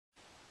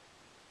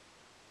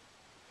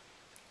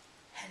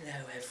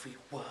Hello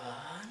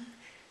everyone,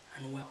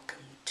 and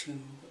welcome to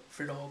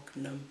vlog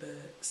number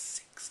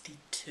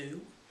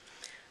 62.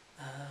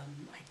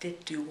 I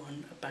did do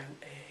one about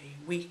a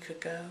week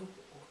ago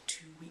or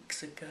 2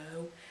 weeks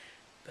ago,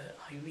 but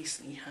I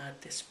recently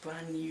had this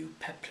brand new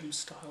peplum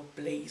style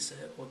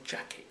blazer or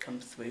jacket come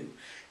through,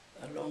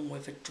 along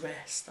with a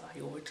dress that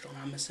I ordered on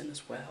Amazon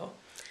as well.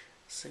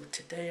 So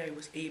today I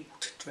was able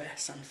to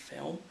dress and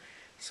film,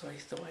 so I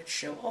thought I'd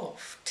show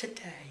off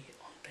today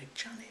on the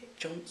Janet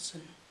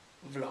Johnson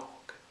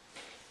vlog.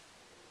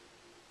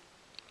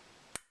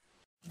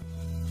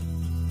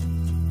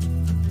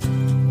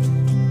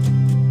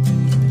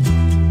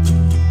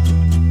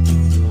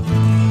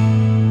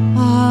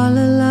 All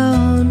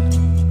alone,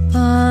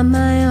 on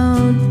my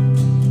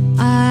own,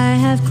 I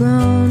have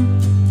grown.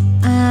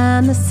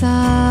 I'm a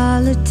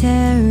solitary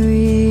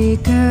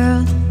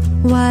girl.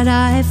 What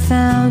I have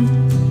found,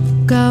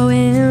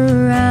 going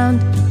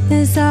around,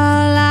 is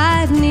all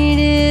I've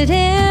needed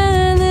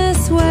in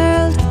this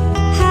world.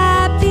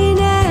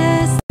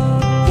 Happiness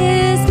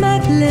is my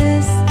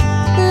bliss,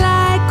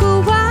 like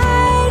a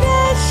white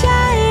and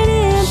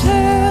shining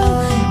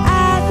pearl.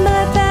 At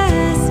my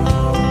best,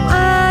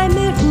 I'm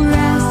at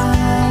rest.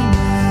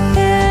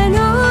 An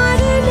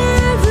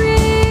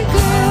ordinary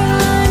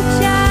girl,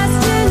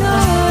 just an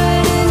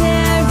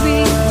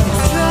ordinary,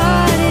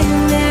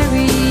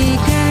 extraordinary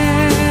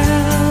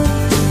girl.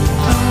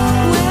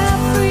 Where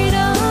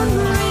freedom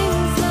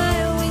brings my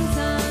wings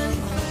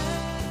unfurled.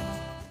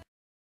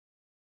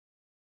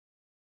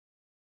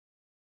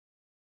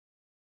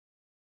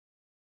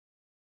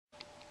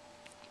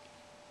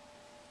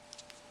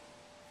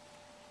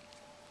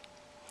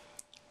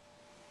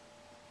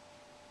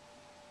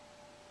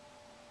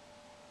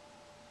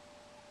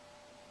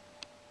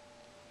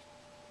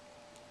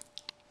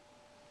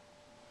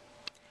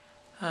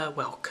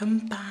 Welcome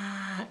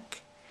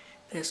back.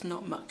 There's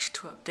not much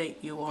to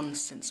update you on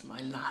since my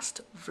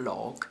last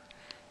vlog,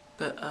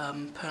 but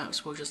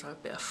perhaps we'll just have a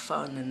bit of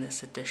fun in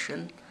this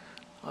edition.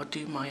 I'll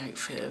do my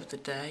outfit of the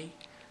day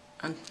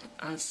and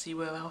see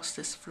where else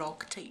this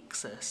vlog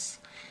takes us.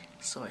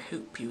 So I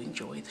hope you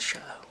enjoy the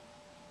show.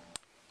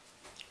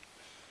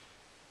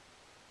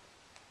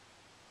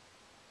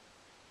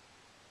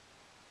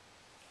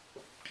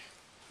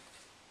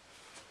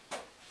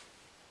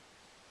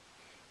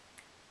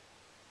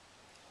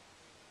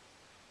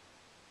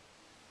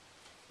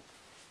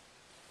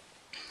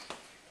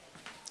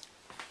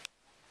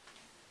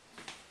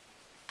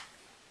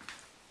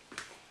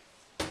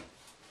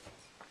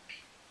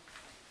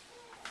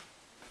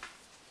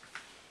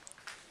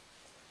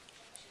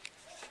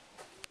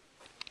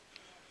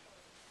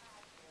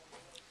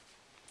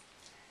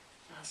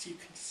 As you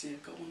can see,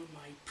 I've got one of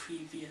my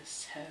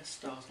previous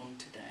hairstyles on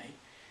today.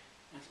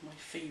 As my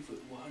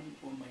favourite one,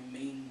 or my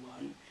main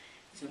one,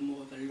 is a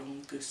more of a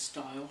longer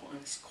style,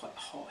 and it's quite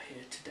hot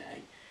here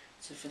today.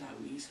 So for that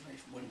reason I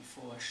went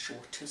for a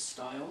shorter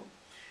style.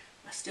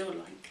 I still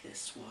like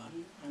this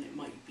one, and it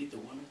might be the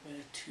one I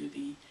wear to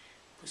the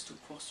Bristol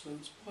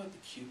Crossroads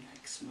barbecue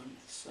next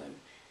month, so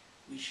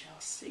we shall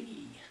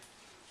see.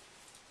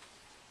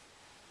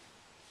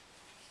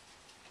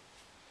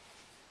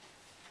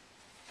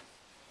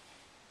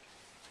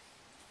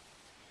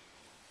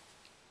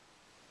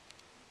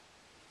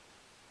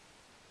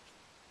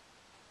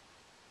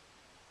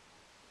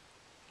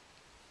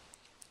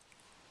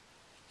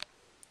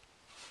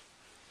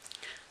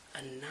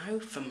 And now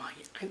for my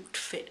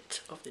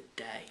outfit of the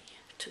day.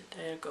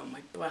 Today I've got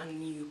my brand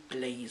new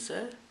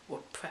blazer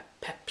or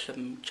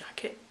peplum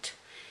jacket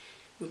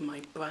with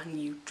my brand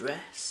new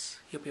dress.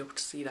 You'll be able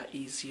to see that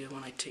easier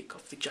when I take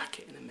off the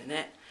jacket in a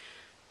minute.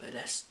 But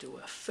let's do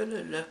a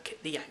fuller look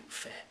at the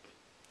outfit.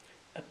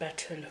 A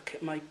better look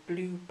at my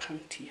blue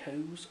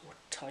pantyhose or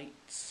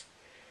tights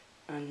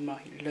and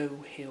my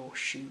low heel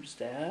shoes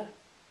there.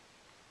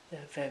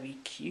 They're very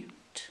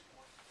cute.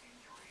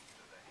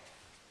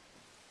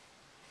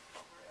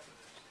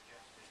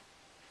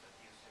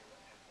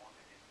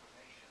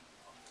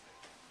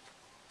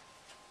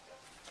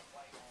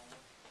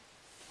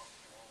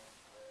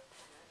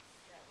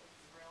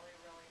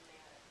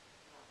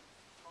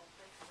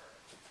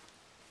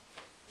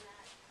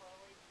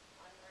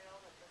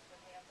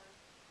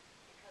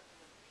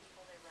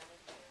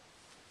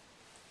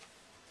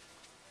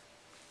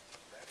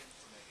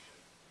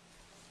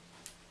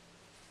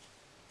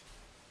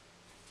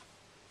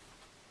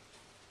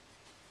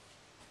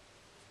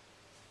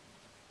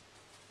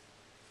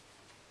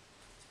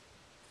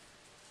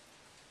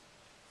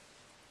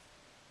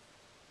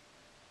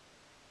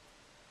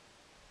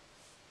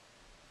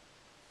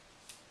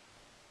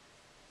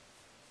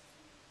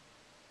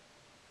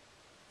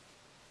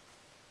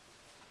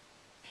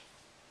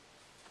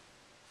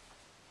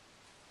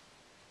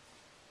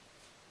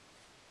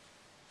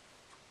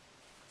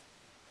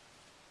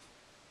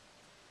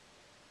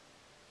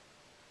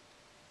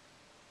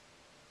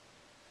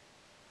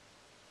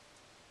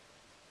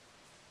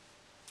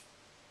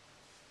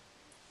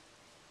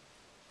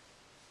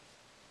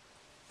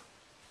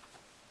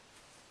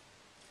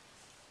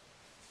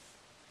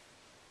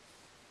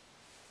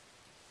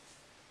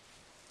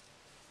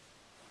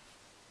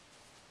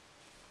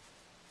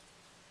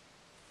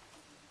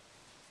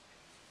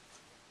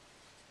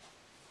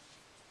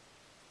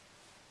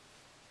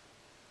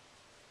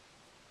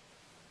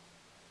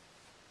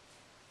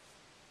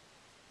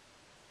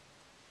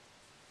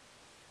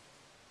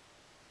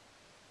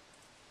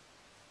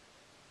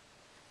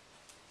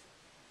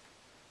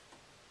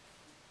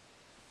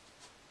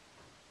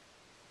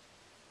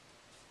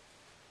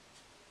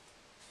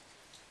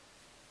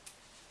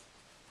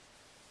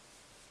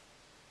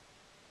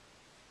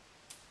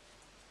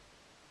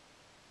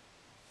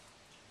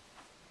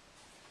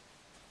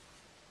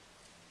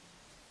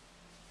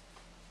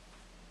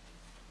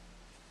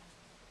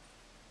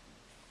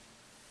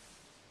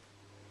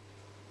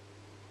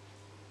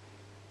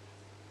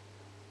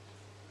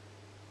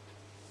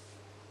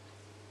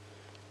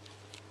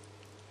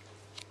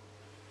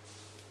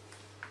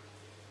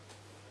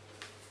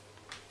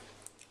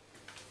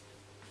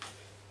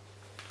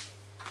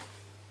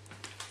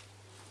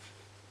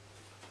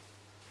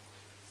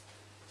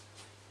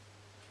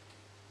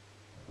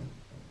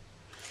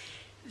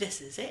 this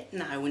is it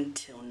now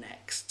until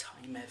next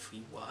time,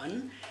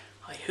 everyone.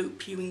 I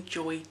hope you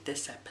enjoyed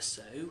this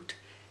episode.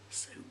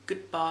 So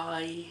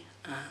goodbye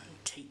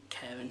and take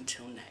care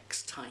until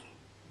next time.